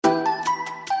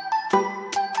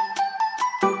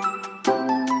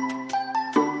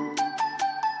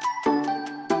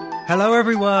Hello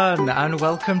everyone, and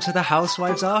welcome to the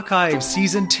Housewives Archive,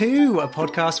 Season 2, a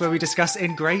podcast where we discuss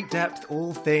in great depth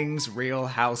all things Real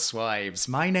Housewives.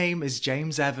 My name is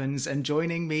James Evans, and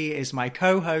joining me is my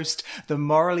co-host, the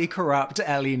morally corrupt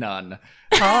Ellie Nunn.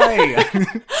 Hi!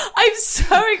 I'm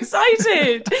so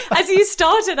excited! As you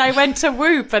started, I went to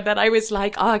whoop, and then I was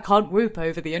like, oh, I can't whoop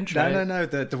over the intro. No,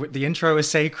 the intro is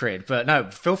sacred, but no,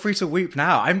 feel free to whoop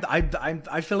now.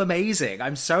 I feel amazing.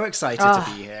 I'm so excited to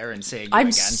be here and seeing you I'm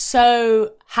again.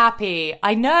 So happy.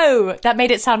 I know that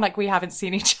made it sound like we haven't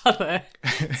seen each other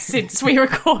since we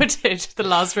recorded the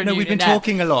last reunion. No, we've been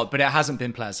talking a lot, but it hasn't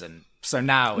been pleasant. So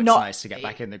now it's nice to get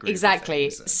back in the groove.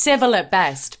 Exactly. Civil at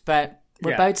best, but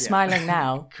we're both smiling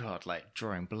now. God, like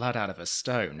drawing blood out of a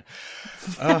stone.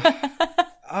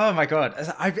 Oh my God.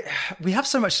 We have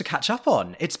so much to catch up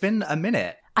on. It's been a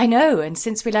minute. I know. And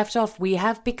since we left off, we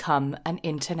have become an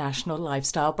international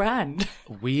lifestyle brand.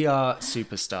 We are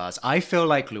superstars. I feel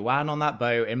like Luann on that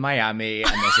boat in Miami,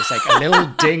 and there's just like a little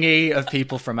dinghy of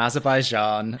people from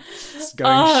Azerbaijan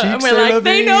going, and we're like,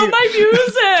 they know my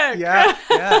music.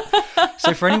 yeah.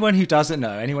 So for anyone who doesn't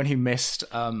know, anyone who missed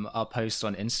our post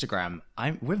on Instagram,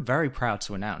 we're very proud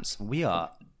to announce we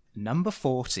are number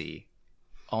 40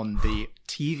 on the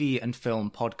TV and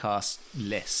film podcast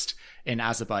list in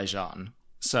Azerbaijan.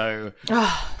 So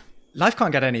life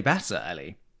can't get any better,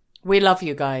 Ellie. We love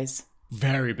you guys.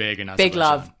 Very big in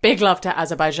Azerbaijan. Big love to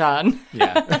Azerbaijan.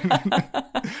 Yeah.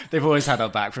 They've always had our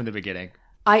back from the beginning.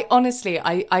 I honestly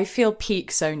feel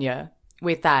peak Sonia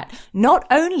with that. Not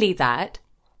only that,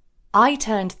 I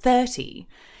turned 30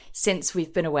 since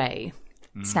we've been away.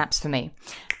 Snaps for me.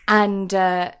 And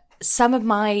some of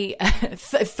my,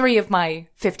 3 of my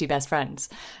 50 best friends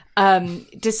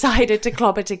decided to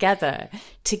clobber together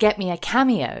to get me a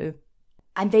cameo.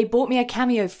 And they bought me a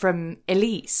cameo from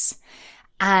Elise.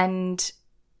 And,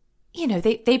 you know,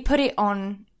 they put it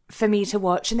on for me to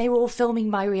watch, and they were all filming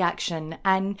my reaction.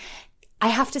 And I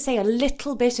have to say, a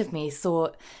little bit of me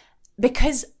thought,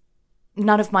 because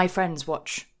none of my friends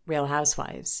watch Real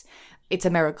Housewives, it's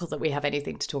a miracle that we have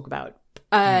anything to talk about.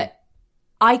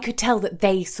 I could tell that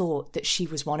they thought that she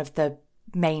was one of the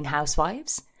main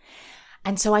housewives.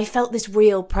 And so I felt this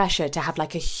real pressure to have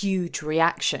like a huge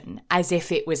reaction, as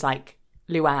if it was like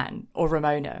Luann or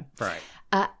Ramona. Right.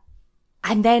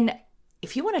 And then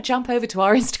if you want to jump over to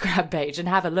our Instagram page and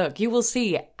have a look, you will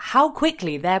see how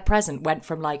quickly their present went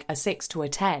from like a 6 to a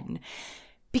 10.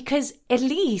 Because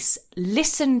Elise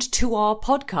listened to our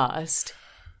podcast,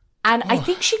 and I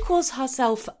think she calls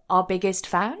herself our biggest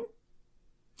fan.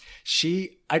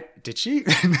 Did she?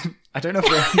 I don't know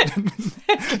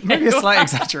if maybe a slight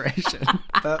exaggeration.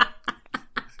 But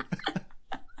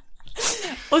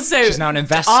also, she's now an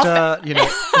investor, you know.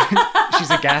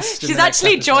 She's a guest. She's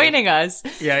actually joining us.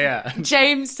 Yeah.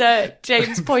 James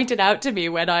pointed out to me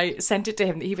when I sent it to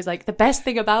him that he was like, the best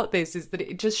thing about this is that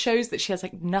it just shows that she has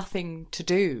like nothing to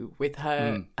do with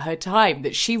her time,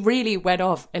 that she really went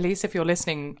off. Elise, if you're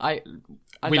listening,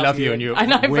 we love you,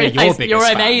 and we're your biggest you're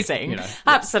fan, amazing. You know?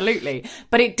 Absolutely.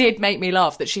 But it did make me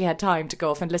laugh that she had time to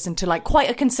go off and listen to like quite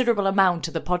a considerable amount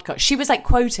of the podcast. She was like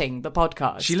quoting the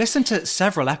podcast. She listened to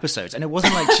several episodes, and it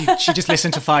wasn't like she just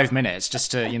listened to 5 minutes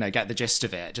just to, you know, get the gist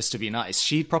of it, just to be nice.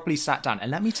 She properly sat down, and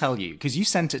let me tell you, because you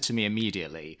sent it to me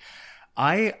immediately,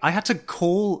 I had to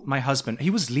call my husband.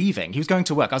 He was leaving. He was going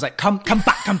to work. I was like, come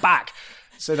back.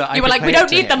 So that you were like, we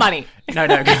don't need the money. No.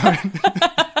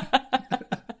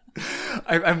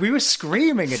 And we were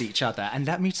screaming at each other. And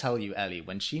let me tell you, Ellie,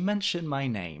 when she mentioned my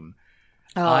name,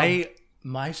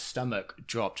 my stomach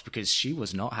dropped, because she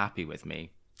was not happy with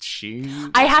me.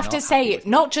 I have to say,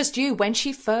 not just you, when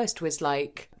she first was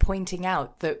like pointing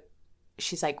out that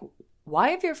she's like, why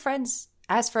have your friends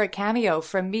asked for a cameo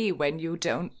from me when you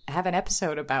don't have an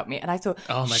episode about me? And I thought,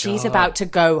 she's about to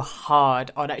go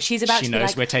hard on it. She's about to be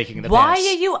like, we're taking the why piss.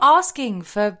 are you asking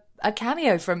for a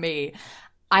cameo from me?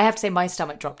 I have to say my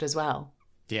stomach dropped as well.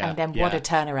 Yeah. And then what a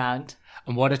turnaround.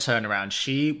 And what a turnaround.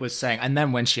 She was saying, and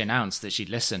then when she announced that she'd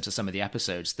listened to some of the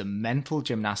episodes, the mental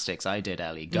gymnastics I did,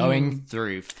 Ellie, going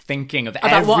through, thinking of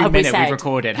about every minute we we've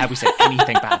recorded, have we said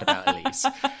anything bad about Elise?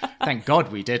 Thank God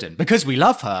we didn't, because we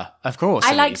love her, of course.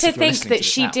 I like to think that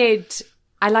she did.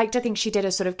 I like to think she did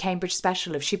a sort of Cambridge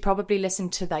special of, she probably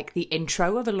listened to like the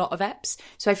intro of a lot of eps.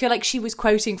 So I feel like she was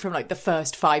quoting from like the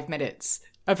first 5 minutes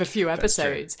of a few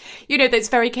episodes. You know, that's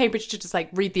very Cambridge to just like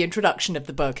read the introduction of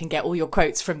the book and get all your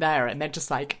quotes from there, and then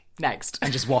just like next.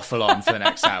 And just waffle on for the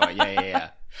next hour. Yeah.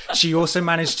 She also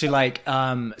managed to like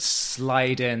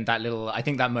slide in that little, I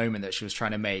think that moment that she was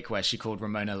trying to make where she called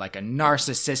Ramona like a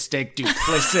narcissistic,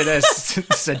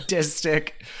 duplicitous,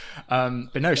 sadistic.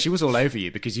 But no, she was all over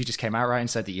you because you just came out right and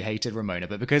said that you hated Ramona.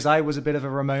 But because I was a bit of a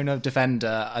Ramona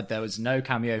defender, there was no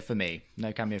cameo for me.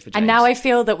 No cameo for James. And now I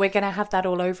feel that we're going to have that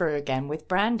all over again with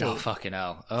Brandy. Oh, fucking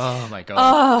hell. Oh, my God.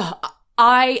 Oh,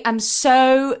 I am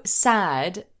so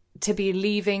sad to be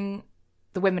leaving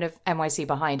the women of NYC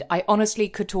behind. I honestly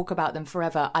could talk about them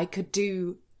forever. I could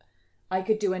do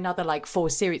another like 4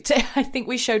 series. I think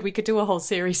we could do a whole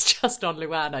series just on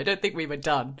Luann. I don't think we were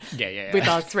done with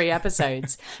our 3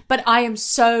 episodes. But I am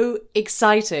so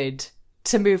excited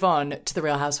to move on to the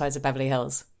Real Housewives of Beverly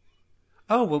Hills.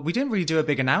 Oh, well, we didn't really do a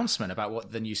big announcement about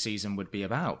what the new season would be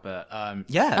about, but that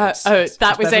was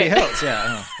Beverly it. Hills. Yeah,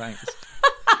 oh, thanks.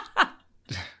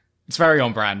 It's very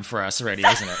on brand for us, really,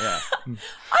 isn't it? Yeah.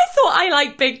 I thought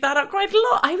I bigged that up quite a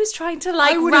lot. I was trying to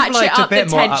I would ratchet have liked up a bit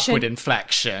the more tension. upward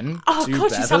inflection. Oh to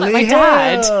God, you sound like Beverly my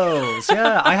dad. Hills.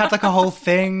 Yeah, I had like a whole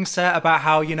thing set about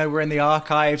how we're in the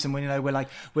archives and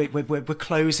we're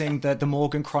closing the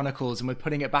Morgan Chronicles and we're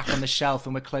putting it back on the shelf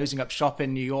and we're closing up shop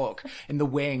in New York in the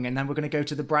wing and then we're going to go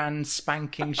to the brand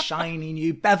spanking shiny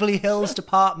new Beverly Hills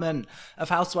department of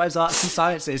Housewives Arts and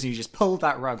Sciences, and you just pulled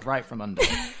that rug right from under.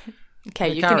 Okay,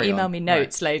 you can email me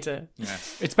notes later. Yeah.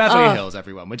 It's Beverly Hills,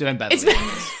 everyone. We're doing Beverly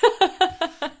Hills.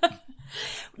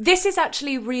 This is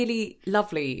actually really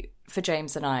lovely for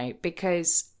James and I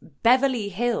because Beverly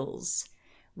Hills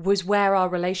was where our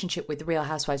relationship with the Real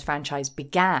Housewives franchise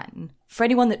began. For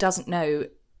anyone that doesn't know,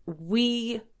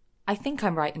 I think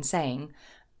I'm right in saying,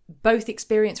 both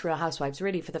experienced Real Housewives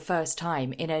really for the first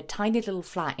time in a tiny little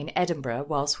flat in Edinburgh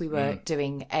whilst we were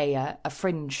doing a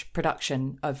fringe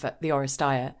production of the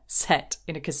Oristaya set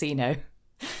in a casino.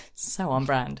 So on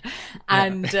brand.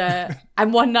 And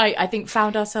and one night I think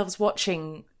found ourselves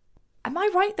watching. Am I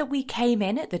right that we came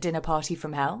in at the dinner party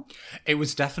from hell? It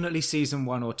was definitely season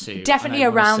 1 or 2. Definitely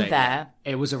around there.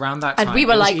 It was around that time. And we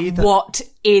were like, what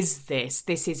is this?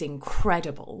 This is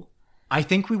incredible. I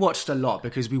think we watched a lot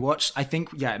because we watched,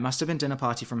 it must have been Dinner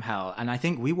Party from Hell. And I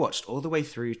think we watched all the way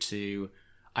through to,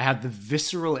 I had the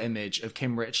visceral image of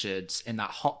Kim Richards in that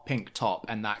hot pink top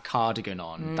and that cardigan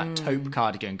on, that taupe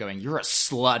cardigan going, you're a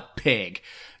slut pig.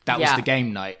 That was the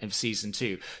game night of season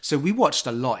 2. So we watched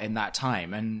a lot in that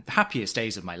time and happiest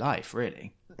days of my life,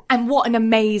 really. And what an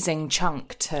amazing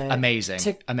chunk to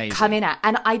come in at.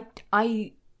 And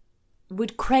I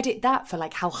would credit that for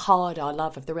how hard our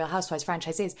love of the Real Housewives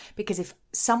franchise is, because if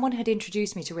someone had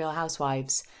introduced me to Real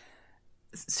Housewives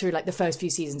through the first few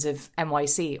seasons of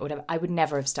NYC or whatever, I would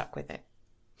never have stuck with it.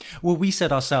 Well, we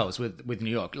said ourselves with New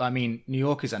York. I mean, New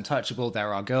York is untouchable.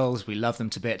 They're our girls. We love them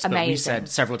to bits. Amazing. But we said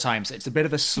several times it's a bit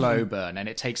of a slow burn and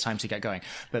it takes time to get going.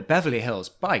 But Beverly Hills,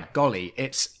 by golly,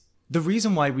 it's the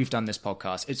reason why we've done this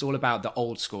podcast. It's all about the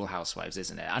old school housewives,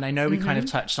 isn't it? And I know we kind of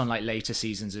touched on later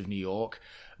seasons of New York,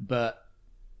 but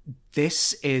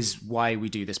this is why we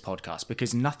do this podcast,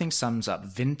 because nothing sums up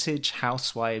vintage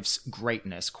housewives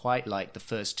greatness quite like the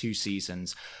first 2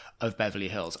 seasons of Beverly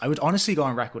Hills. I would honestly go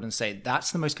on record and say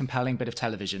that's the most compelling bit of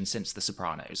television since The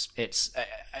Sopranos.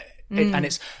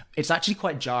 And it's actually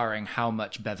quite jarring how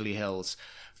much Beverly Hills,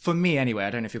 for me anyway,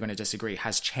 I don't know if you're going to disagree,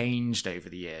 has changed over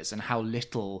the years and how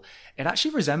little it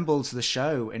actually resembles the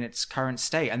show in its current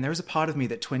state. And there is a part of me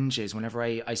that twinges whenever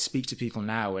I speak to people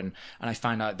now and I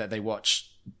find out that they watch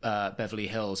Beverly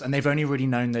Hills and they've only really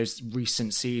known those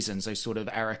recent seasons, those sort of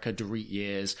Erica Dorit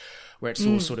years where it's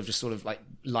all sort of like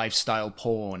lifestyle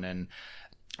porn, and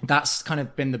that's kind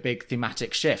of been the big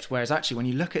thematic shift. Whereas actually when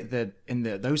you look at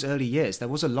those early years, there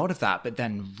was a lot of that, but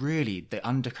then really the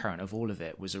undercurrent of all of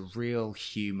it was a real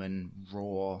human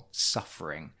raw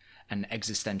suffering and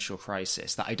existential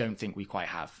crisis that I don't think we quite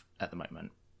have at the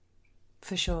moment.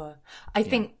 For sure. I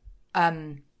think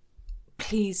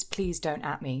please don't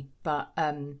at me, but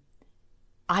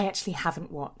I actually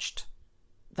haven't watched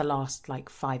the last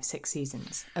 5-6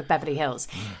 seasons of Beverly Hills.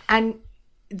 And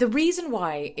the reason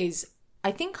why is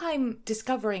I think I'm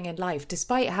discovering in life,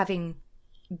 despite having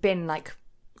been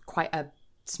quite a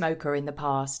smoker in the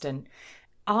past, and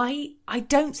I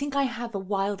don't think I have a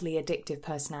wildly addictive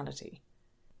personality.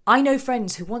 I know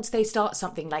friends who once they start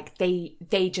something,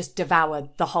 they just devour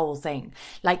the whole thing.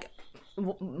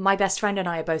 My best friend and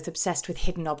I are both obsessed with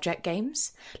hidden object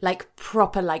games,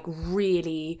 proper,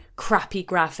 really crappy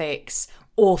graphics,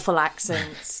 awful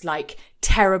accents,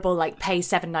 terrible, pay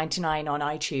 $7.99 on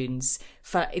iTunes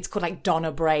for, it's called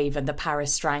Donna Brave and the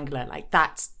Paris Strangler.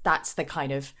 That's the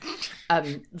kind of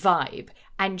vibe.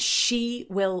 And she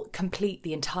will complete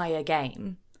the entire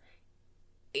game.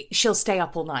 She'll stay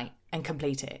up all night and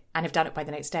complete it and have done it by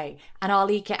the next day. And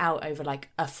I'll eke it out over like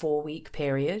a 4-week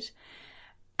period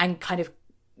and kind of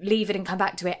leave it and come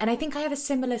back to it. And I think I have a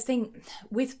similar thing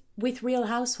with Real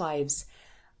Housewives.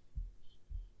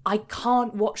 I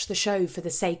can't watch the show for the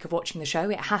sake of watching the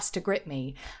show. It has to grip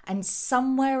me. And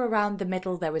somewhere around the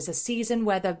middle, there was a season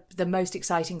where the most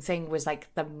exciting thing was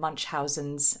like the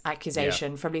Munchausen's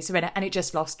accusation from Lisa Rinna, and it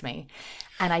just lost me.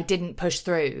 And I didn't push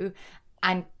through.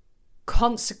 And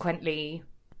consequently,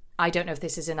 I don't know if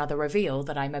this is another reveal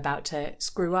that I'm about to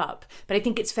screw up, but I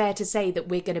think it's fair to say that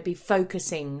we're going to be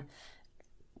focusing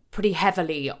pretty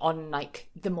heavily on like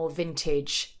the more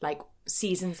vintage, like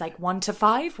seasons like 1 to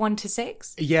 5, 1 to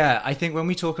 6. Yeah, I think when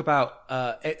we talk about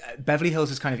Beverly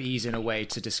Hills is kind of easy in a way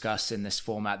to discuss in this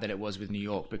format that it was with New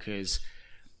York, because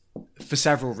for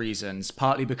several reasons,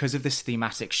 partly because of this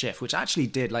thematic shift, which actually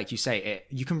did, like you say,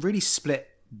 you can really split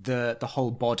the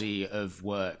whole body of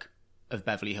work of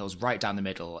Beverly Hills right down the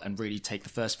middle and really take the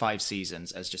first 5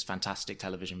 seasons as just fantastic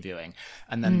television viewing,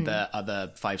 and then the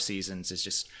other 5 seasons is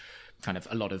just kind of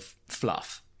a lot of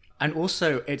fluff. And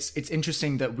also, it's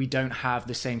interesting that we don't have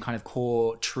the same kind of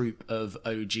core troupe of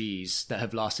OGs that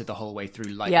have lasted the whole way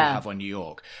through like we have on New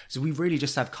York. So we really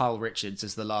just have Kyle Richards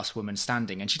as the last woman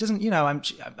standing. And she doesn't, you know,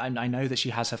 I know that she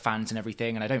has her fans and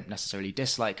everything, and I don't necessarily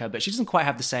dislike her, but she doesn't quite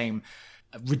have the same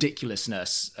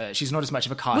ridiculousness. She's not as much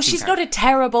of a cartoon Well, she's character. not a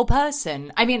terrible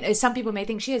person. I mean, some people may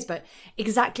think she is, but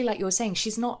exactly like you're saying, she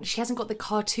hasn't got the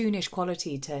cartoonish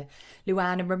quality to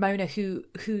Luann and Ramona, who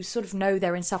sort of know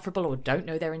they're insufferable or don't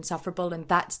know they're insufferable, and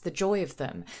that's the joy of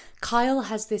them. Kyle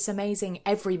has this amazing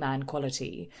everyman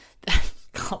quality.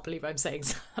 Can't believe I'm saying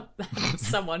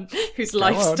someone whose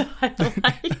lifestyle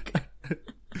like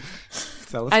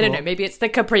I don't know, maybe it's the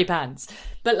capri pants.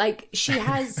 But like she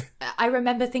has, I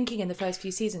remember thinking in the first few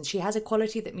seasons, she has a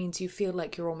quality that means you feel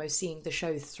like you're almost seeing the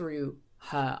show through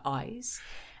her eyes.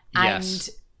 Yes.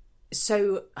 And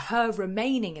so her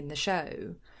remaining in the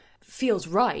show feels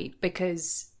right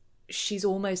because she's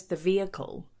almost the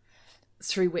vehicle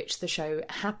through which the show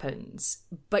happens.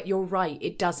 But you're right,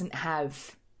 it doesn't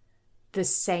have the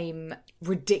same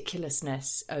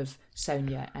ridiculousness of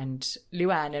Sonia and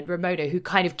Luann and Ramona, who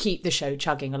kind of keep the show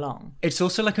chugging along. It's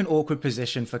also like an awkward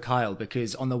position for Kyle,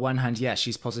 because on the one hand, yes,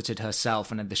 she's posited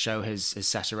herself and the show has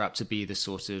set her up to be the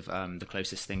sort of the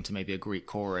closest thing to maybe a Greek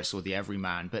chorus or the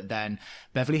everyman. But then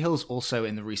Beverly Hills also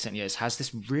in the recent years has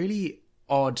this really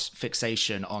odd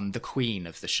fixation on the queen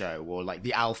of the show, or like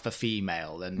the alpha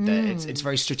female, and it's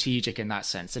very strategic in that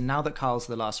sense. And now that Kyle's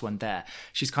the last one there,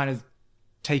 she's kind of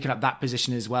taken up that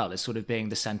position as well, as sort of being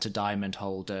the center diamond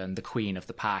holder and the queen of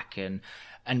the pack, and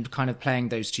kind of playing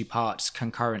those two parts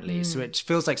concurrently. So it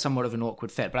feels like somewhat of an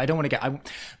awkward fit. But I don't want to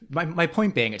get... My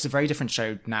point being, it's a very different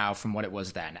show now from what it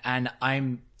was then. And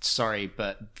I'm sorry,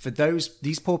 but for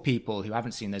these poor people who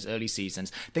haven't seen those early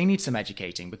seasons, they need some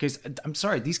educating, because I'm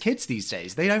sorry, these kids these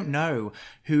days, they don't know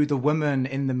who the woman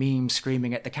in the meme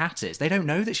screaming at the cat is. They don't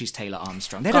know that she's Taylor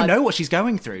Armstrong. They don't know what she's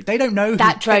going through. They don't know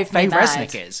That who drove me Faye mad.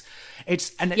 Resnick is.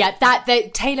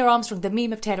 The Taylor Armstrong, the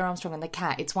meme of Taylor Armstrong and the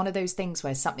cat, it's one of those things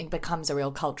where something becomes a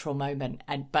real cultural moment,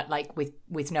 but like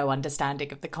with no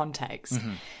understanding of the context.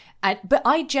 But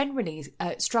I generally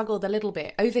struggled a little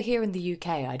bit over here in the UK.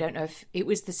 I don't know if it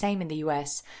was the same in the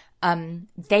US.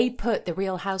 They put The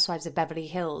Real Housewives of Beverly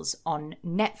Hills on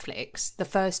Netflix, the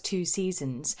first 2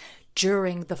 seasons,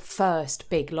 during the first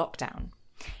big lockdown.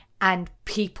 And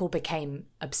people became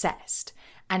obsessed.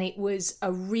 And it was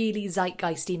a really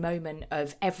zeitgeisty moment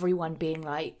of everyone being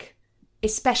like,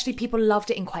 especially people loved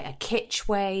it in quite a kitsch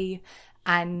way.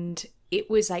 And it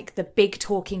was like the big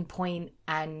talking point.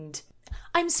 And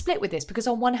I'm split with this, because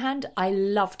on one hand, I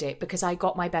loved it because I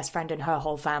got my best friend and her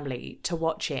whole family to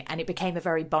watch it, and it became a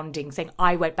very bonding thing.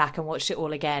 I went back and watched it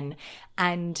all again.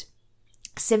 And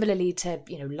similarly to,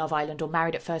 Love Island or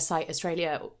Married at First Sight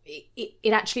Australia,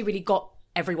 it actually really got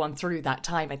everyone through that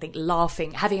time, I think,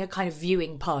 laughing, having a kind of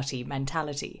viewing party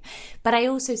mentality. But I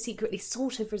also secretly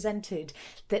sort of resented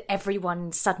that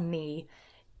everyone suddenly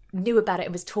knew about it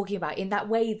and was talking about it in that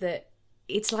way, that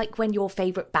it's like when your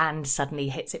favourite band suddenly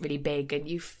hits it really big and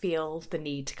you feel the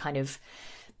need to kind of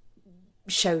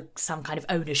show some kind of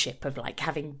ownership of like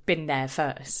having been there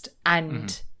first.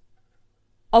 And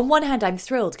on one hand, I'm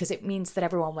thrilled because it means that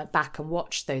everyone went back and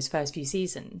watched those first few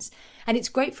seasons. And it's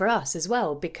great for us as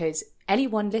well, because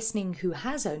anyone listening who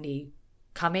has only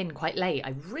come in quite late,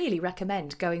 I really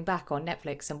recommend going back on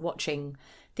Netflix and watching.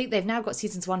 I think they've now got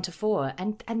seasons 1 to 4,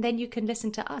 and then you can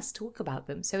listen to us talk about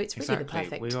them. So it's really the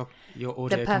perfect, We're your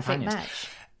audio the perfect companions. match.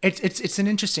 It's an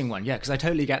interesting one, yeah, because I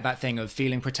totally get that thing of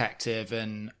feeling protective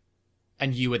and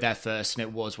you were there first and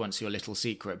it was once your little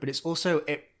secret. But it's also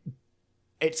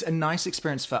it's a nice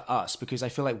experience for us because I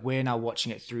feel like we're now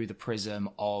watching it through the prism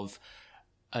of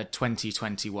a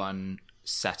 2021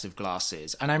 set of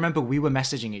glasses. And I remember we were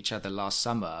messaging each other last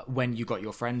summer when you got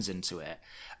your friends into it,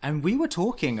 and we were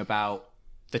talking about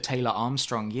the Taylor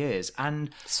Armstrong years,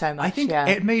 and so much, I think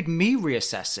it made me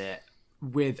reassess it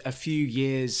with a few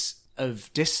years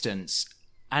of distance,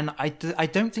 and I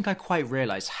don't think I quite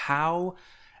realized how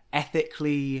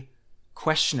ethically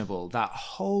questionable that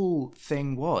whole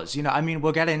thing was. You know, I mean,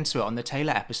 we'll get into it on the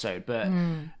Taylor episode, but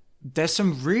there's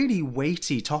some really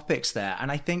weighty topics there.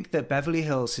 And I think that Beverly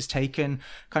Hills has taken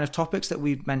kind of topics that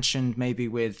we've mentioned maybe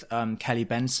with Kelly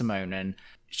Bensimon and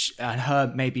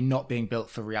her maybe not being built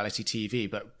for reality TV,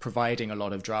 but providing a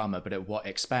lot of drama, but at what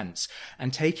expense?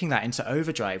 And taking that into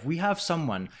overdrive. We have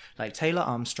someone like Taylor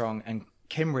Armstrong and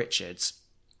Kim Richards,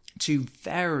 two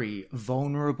very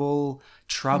vulnerable,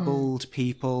 troubled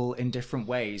people in different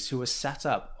ways who are set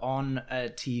up on a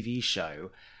TV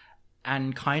show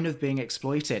and kind of being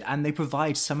exploited. And they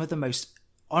provide some of the most,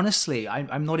 honestly,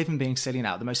 I'm not even being silly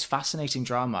now, the most fascinating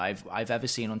drama I've ever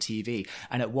seen on TV.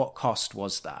 And at what cost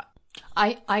was that?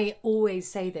 I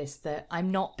always say this, that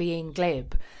I'm not being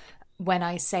glib when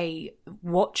I say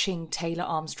watching Taylor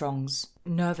Armstrong's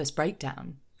nervous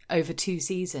breakdown over 2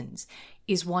 seasons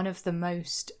is one of the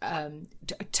most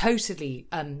totally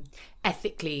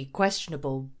ethically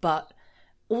questionable, but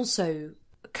also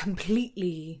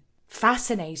completely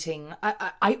fascinating.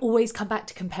 I always come back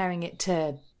to comparing it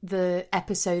to the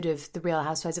episode of The Real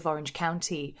Housewives of Orange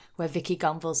County where Vicky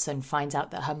Gunvalson finds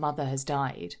out that her mother has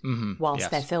died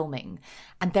whilst they're filming.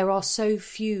 And there are so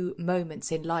few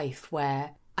moments in life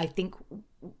where I think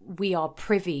we are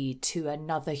privy to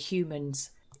another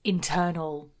human's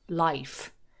internal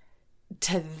life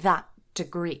to that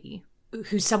degree,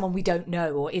 who's someone we don't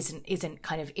know or isn't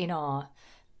kind of in our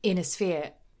inner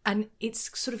sphere. And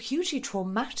it's sort of hugely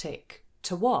traumatic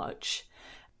to watch.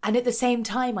 And at the same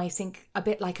time, I think a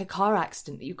bit like a car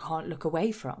accident that you can't look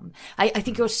away from. I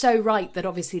think you're so right that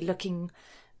obviously looking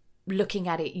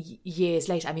at it years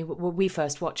later, I mean, we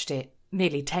first watched it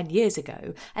nearly 10 years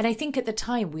ago. And I think at the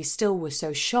time we still were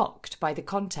so shocked by the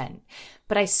content.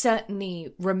 But I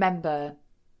certainly remember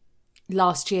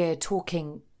last year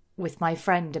talking with my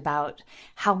friend about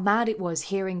how mad it was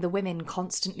hearing the women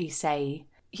constantly say,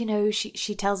 you know,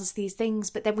 she tells us these things,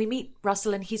 but then we meet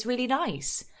Russell and he's really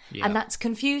nice. Yeah. And that's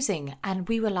confusing. And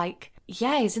we were like,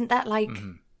 yeah, isn't that like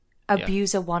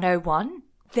Abuser 101?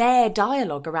 Their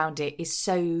dialogue around it is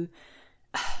so,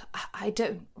 I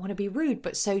don't want to be rude,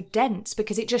 but so dense,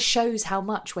 because it just shows how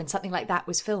much when something like that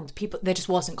was filmed, there just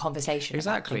wasn't conversation.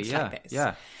 Exactly, about like this.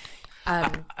 Yeah.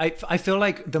 I feel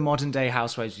like the modern day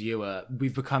Housewives viewer,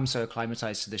 we've become so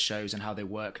acclimatized to the shows and how they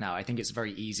work now. I think it's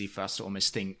very easy for us to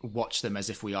almost watch them as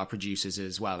if we are producers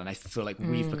as well. And I feel like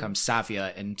we've become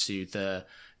savvier into the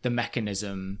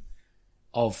mechanism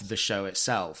of the show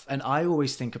itself. And I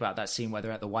always think about that scene where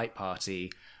they're at the white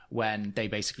party, when they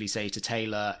basically say to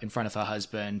Taylor in front of her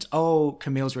husband, oh,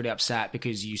 Camille's really upset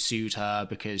because you sued her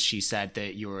because she said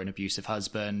that you were an abusive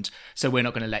husband. So we're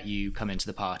not going to let you come into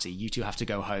the party. You two have to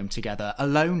go home together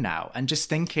alone now. And just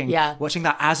thinking, watching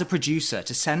that as a producer,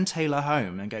 to send Taylor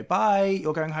home and go, bye,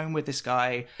 you're going home with this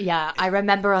guy. Yeah, I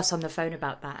remember us on the phone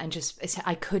about that and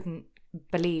I couldn't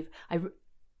believe,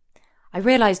 I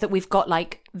realized that we've got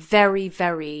like very,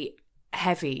 very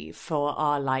heavy for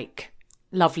our like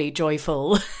lovely,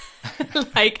 joyful,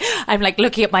 like I'm like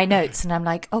looking at my notes and I'm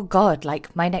like, oh God,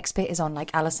 like my next bit is on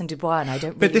like Alison Dubois and I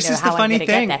don't really know how I'm going to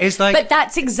get there. Is like, but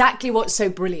that's exactly what's so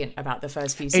brilliant about the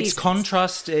first few seasons. It's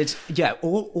contrasted. Yeah,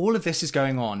 all of this is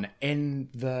going on in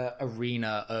the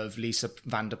arena of Lisa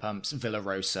Vanderpump's Villa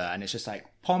Rosa, and it's just like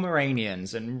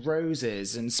Pomeranians and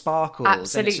roses and sparkles.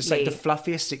 Absolutely. And it's just like the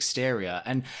fluffiest exterior.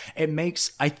 And it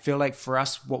makes, I feel like for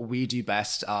us, what we do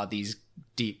best are these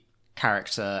deep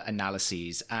character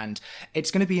analyses. And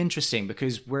it's going to be interesting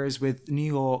because whereas with New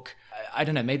York, I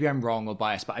don't know, maybe I'm wrong or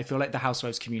biased, but I feel like the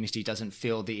Housewives community doesn't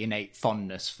feel the innate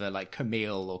fondness for like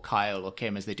Camille or Kyle or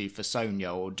Kim as they do for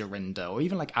Sonia or Dorinda or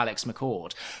even like Alex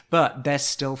McCord. But they're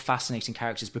still fascinating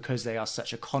characters because they are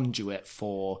such a conduit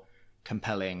for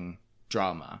compelling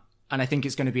drama. And I think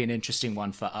it's going to be an interesting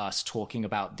one for us talking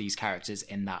about these characters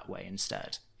in that way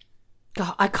instead.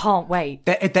 God, I can't wait.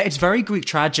 It's very Greek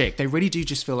tragic. They really do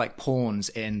just feel like pawns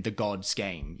in the gods'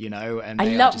 game, you know. And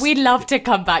we love to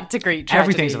come back to Greek tragedy.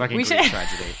 Everything's a fucking Greek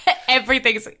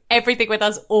tragedy. Everything with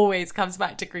us always comes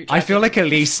back to Greek tragedy. I feel like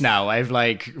Elise now. I've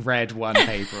like read one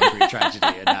paper on Greek tragedy,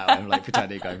 and now I'm like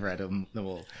pretending I've read them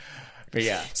all. But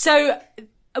yeah. So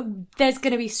there's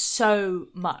going to be so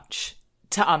much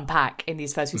to unpack in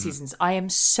these first few seasons. I am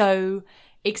so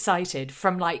excited,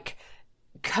 from like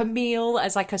Camille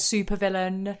as like a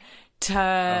supervillain to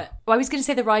well, I was going to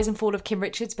say the rise and fall of Kim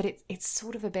Richards, but it's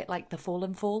sort of a bit like the fall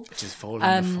and fall. It is fall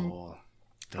and the fall.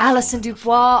 Alison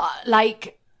Dubois,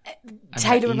 like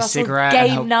Taylor and Russell,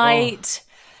 Game Night,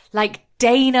 like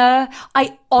Dana.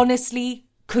 I honestly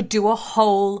could do a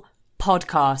whole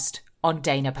podcast on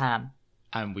Dana Pam.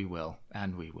 And we will. I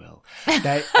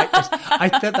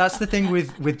think that's the thing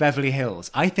with Beverly Hills.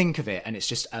 I think of it and it's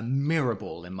just a mirror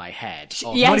ball in my head.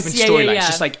 Not even storylines,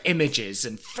 just like images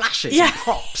and flashes and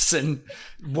props and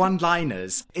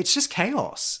one-liners. It's just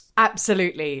chaos.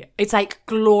 Absolutely. It's like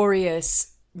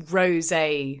glorious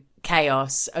rosé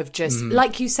chaos of just,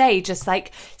 like you say, just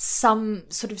like some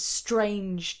sort of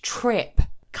strange trip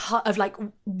of like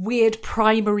weird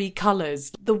primary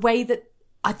colours. The way that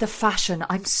the fashion,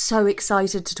 I'm so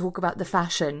excited to talk about the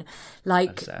fashion.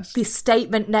 Like Obsessed. The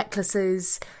statement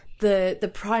necklaces,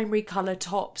 the primary colour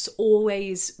tops,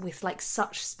 always with like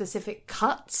such specific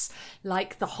cuts,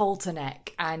 like the halter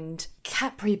neck and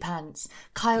capri pants.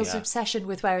 Kyle's obsession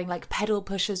with wearing like pedal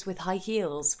pushers with high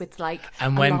heels with like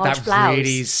and a when large that blouse.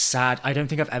 really sad, I don't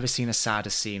think I've ever seen a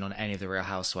sadder scene on any of the Real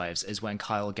Housewives is when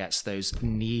Kyle gets those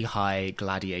knee-high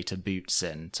gladiator boots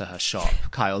in to her shop,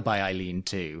 Kyle by Eileen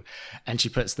too, and she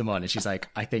puts them on and she's like,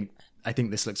 I think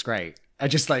this looks great. I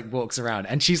just like walks around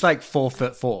and she's like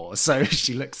 4'4", so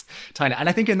she looks tiny. And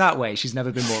I think in that way, she's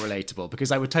never been more relatable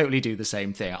because I would totally do the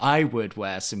same thing. I would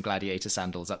wear some gladiator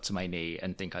sandals up to my knee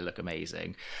and think I look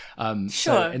amazing. Sure.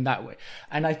 So in that way.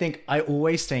 And I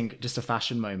always think just a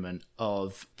fashion moment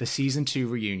of the season 2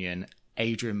 reunion,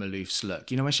 Adrienne Malouf's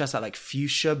look. You know when she has that like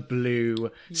fuchsia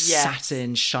blue,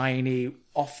 satin, shiny,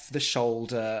 off the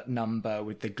shoulder number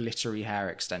with the glittery hair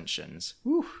extensions.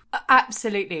 Woo.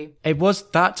 Absolutely. It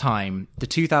was that time, the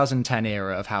 2010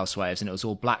 era of Housewives, and it was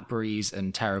all Blackberries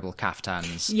and terrible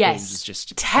caftans. Yes, it was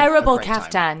just terrible a great time.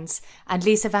 caftans and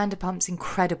Lisa Vanderpump's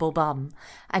incredible bum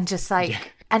and just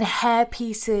like and hair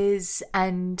pieces.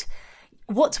 And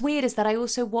what's weird is that I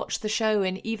also watch the show,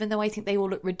 and even though I think they all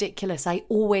look ridiculous, I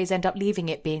always end up leaving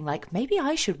it being like, maybe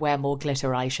I should wear more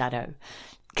glitter eyeshadow.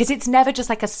 Because it's never just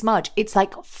like a smudge. It's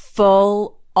like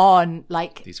full on,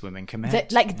 like... These women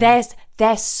commit.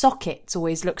 Their sockets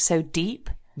always look so deep.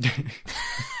 Yes.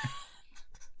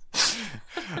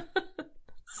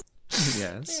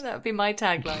 That would be my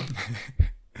tagline.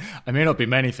 I may not be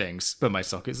many things, but my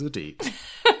sockets are deep.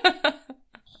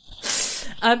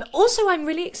 Also, I'm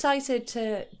really excited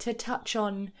to touch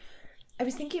on... I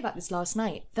was thinking about this last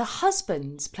night. The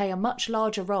husbands play a much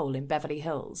larger role in Beverly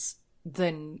Hills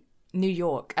than New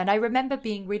York. And I remember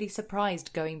being really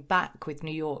surprised going back with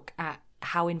New York at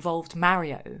how involved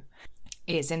Mario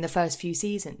is in the first few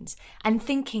seasons and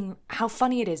thinking how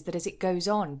funny it is that as it goes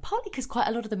on, partly because quite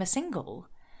a lot of them are single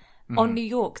on New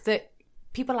York, that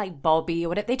people like Bobby or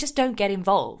whatever, they just don't get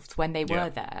involved when they were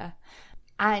there.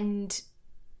 And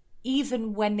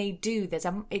even when they do,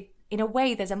 in a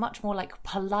way, there's a much more like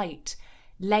polite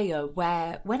layer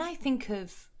where when I think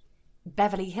of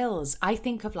Beverly Hills, I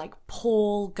think of like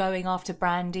Paul going after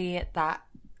Brandy at that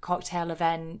cocktail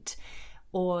event,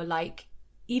 or like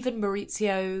even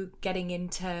Maurizio getting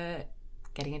into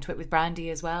it with Brandy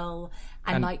as well,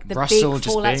 and like the Russell big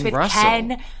fallouts with Russell.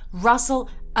 Ken. Russell.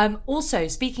 Also,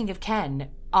 speaking of Ken,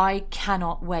 I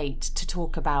cannot wait to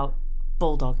talk about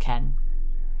Bulldog Ken,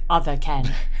 other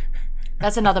Ken.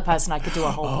 That's another person I could do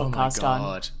a whole podcast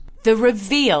on. The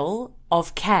reveal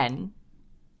of Ken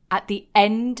at the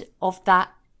end of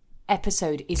that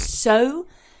episode is so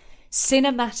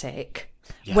cinematic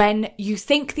when you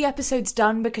think the episode's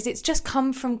done because it's just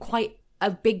come from quite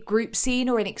a big group scene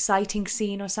or an exciting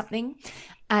scene or something.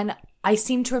 And I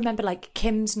seem to remember like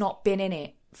Kim's not been in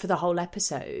it for the whole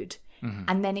episode.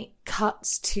 And then it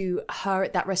cuts to her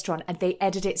at that restaurant and they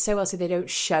edit it so well so they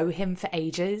don't show him for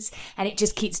ages. And it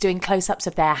just keeps doing close-ups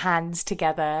of their hands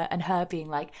together and her being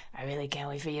like, I really can't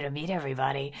wait for you to meet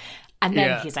everybody. And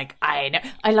then he's like, I know.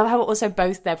 I love how also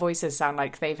both their voices sound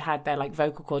like they've had their like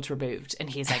vocal cords removed. And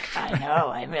he's like, I know,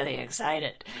 I'm really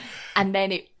excited. And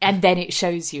then it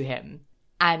shows you him.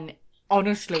 And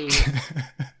honestly,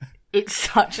 it's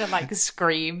such a like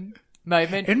scream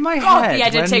moment. In my God, head, the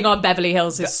editing on Beverly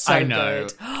Hills is so I know.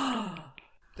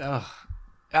 good.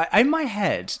 In my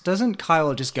head, doesn't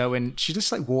Kyle just go in? She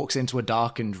just like walks into a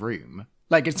darkened room.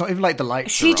 Like it's not even like the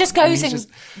lights. She are just on, goes in,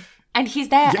 and he's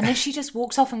there, and then she just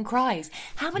walks off and cries.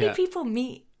 How many Yeah. people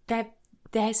meet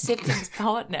their sibling's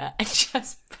partner and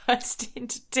just burst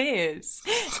into tears?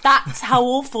 That's how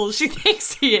awful she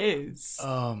thinks he is.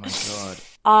 Oh my god!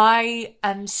 I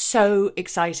am so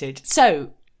excited.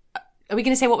 So, are we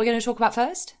going to say what we're going to talk about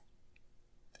first?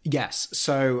 Yes.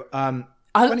 So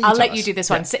I'll let you do this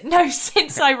one. No,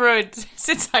 since I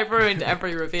ruined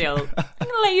every reveal, I'm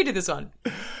gonna let you do this one.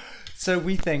 So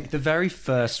we think the very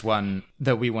first one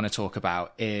that we want to talk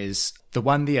about is the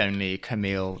one, the only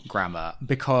Camille Grammer,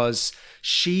 because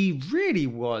she really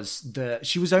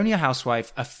she was only a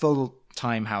housewife, a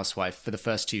full-time housewife for the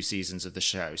first 2 seasons of the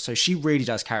show. So she really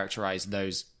does characterize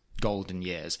those golden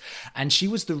years. And she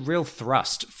was the real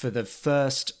thrust for the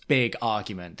first big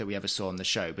argument that we ever saw on the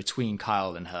show between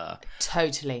Kyle and her.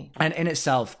 Totally. And in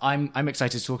itself, I'm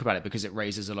excited to talk about it because it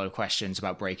raises a lot of questions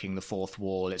about breaking the fourth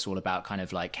wall. It's all about kind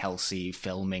of like Kelsey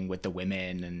filming with the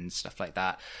women and stuff like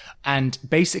that. And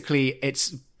basically,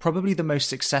 it's probably the most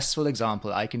successful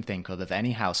example I can think of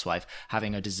any housewife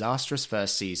having a disastrous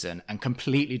first season and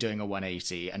completely doing a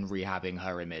 180 and rehabbing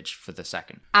her image for the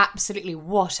second. Absolutely.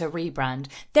 What a rebrand.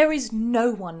 There is no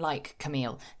one like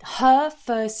Camille. Her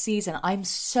first season, I'm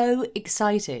so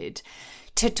excited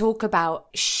to talk about.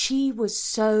 She was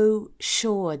so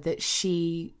sure that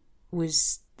she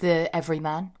was the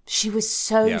everyman. She was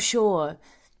so sure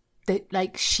that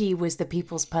like she was the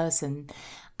people's person.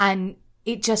 And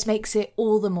it just makes it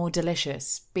all the more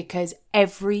delicious because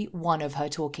every one of her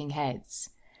talking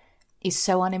heads is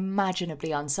so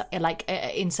unimaginably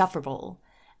insufferable.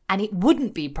 And it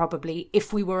wouldn't be probably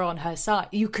if we were on her side.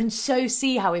 You can so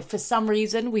see how if for some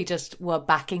reason we just were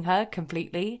backing her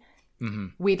completely,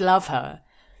 we'd love her.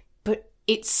 But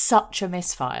it's such a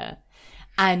misfire.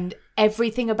 And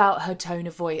everything about her tone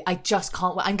of voice, I just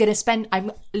can't. I'm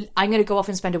going to go off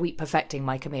and spend a week perfecting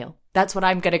my Camille. That's what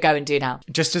I'm going to go and do now.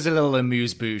 Just as a little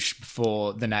amuse-bouche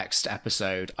before the next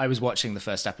episode, I was watching the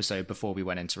first episode before we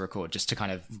went in to record just to kind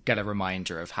of get a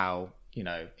reminder of how, you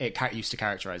know, it used to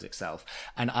characterize itself.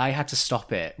 And I had to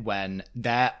stop it when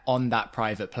they're on that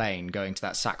private plane going to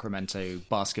that Sacramento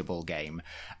basketball game.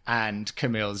 And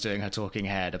Camille's doing her talking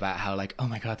head about how like, oh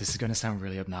my God, this is going to sound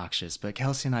really obnoxious, but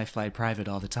Kelsey and I fly private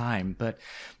all the time. But,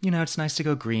 you know, it's nice to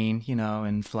go green, you know,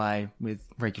 and fly with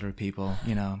regular people,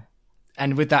 you know.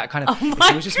 And with that kind of,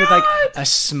 it was just with like a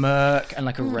smirk and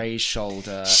like a raised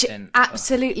shoulder.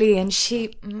 Absolutely. And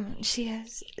she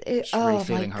has, oh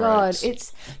my God.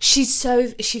 She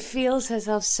feels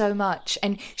herself so much.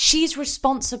 And she's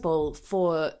responsible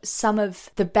for some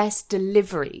of the best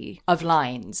delivery of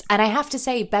lines. And I have to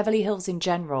say, Beverly Hills in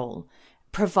general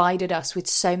provided us with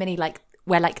so many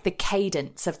where like the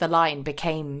cadence of the line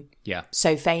became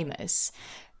so famous.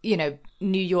 You know,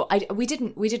 New York. We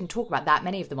didn't talk about that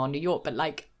many of them on New York, but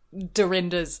like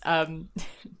Dorinda's,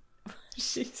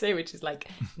 she say which is like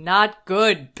not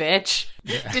good, bitch.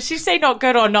 Yeah. Did she say not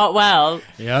good or not well?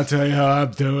 Yeah, I'll tell you how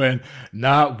I'm doing.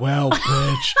 Not well,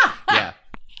 bitch. Yeah.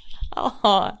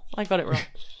 Oh, I got it wrong.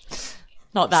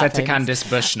 Not that. Said to Candice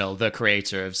Bushnell, the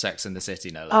creator of Sex and the City,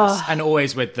 no less, and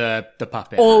always with the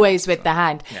puppet. Always with the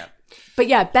hand. Yeah. But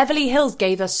yeah, Beverly Hills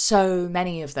gave us so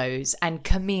many of those, and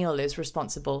Camille is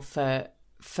responsible for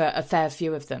a fair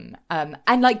few of them.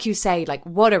 And like you say, like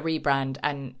what a rebrand,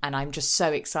 and I'm just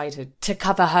so excited to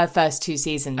cover her first 2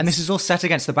 seasons. And this is all set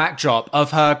against the backdrop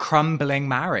of her crumbling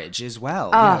marriage as well.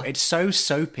 You know, it's so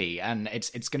soapy, and it's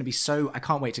going to be so. I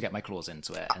can't wait to get my claws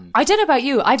into it. And I don't know about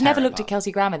you, I've never looked at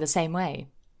Kelsey Grammer the same way.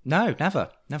 No, never.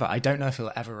 I don't know if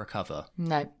he'll ever recover.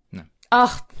 No.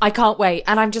 Oh, I can't wait.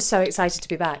 And I'm just so excited to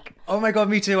be back. Oh my God,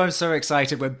 me too. I'm so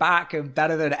excited. We're back and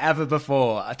better than ever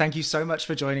before. Thank you so much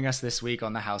for joining us this week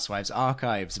on the Housewives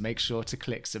Archives. Make sure to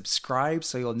click subscribe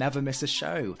so you'll never miss a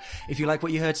show. If you like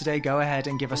what you heard today, go ahead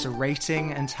and give us a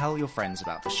rating and tell your friends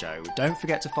about the show. Don't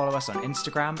forget to follow us on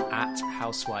Instagram at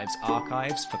Housewives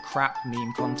Archives for crap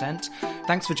meme content.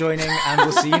 Thanks for joining, and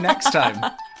we'll see you next time.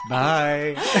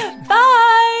 Bye. Bye.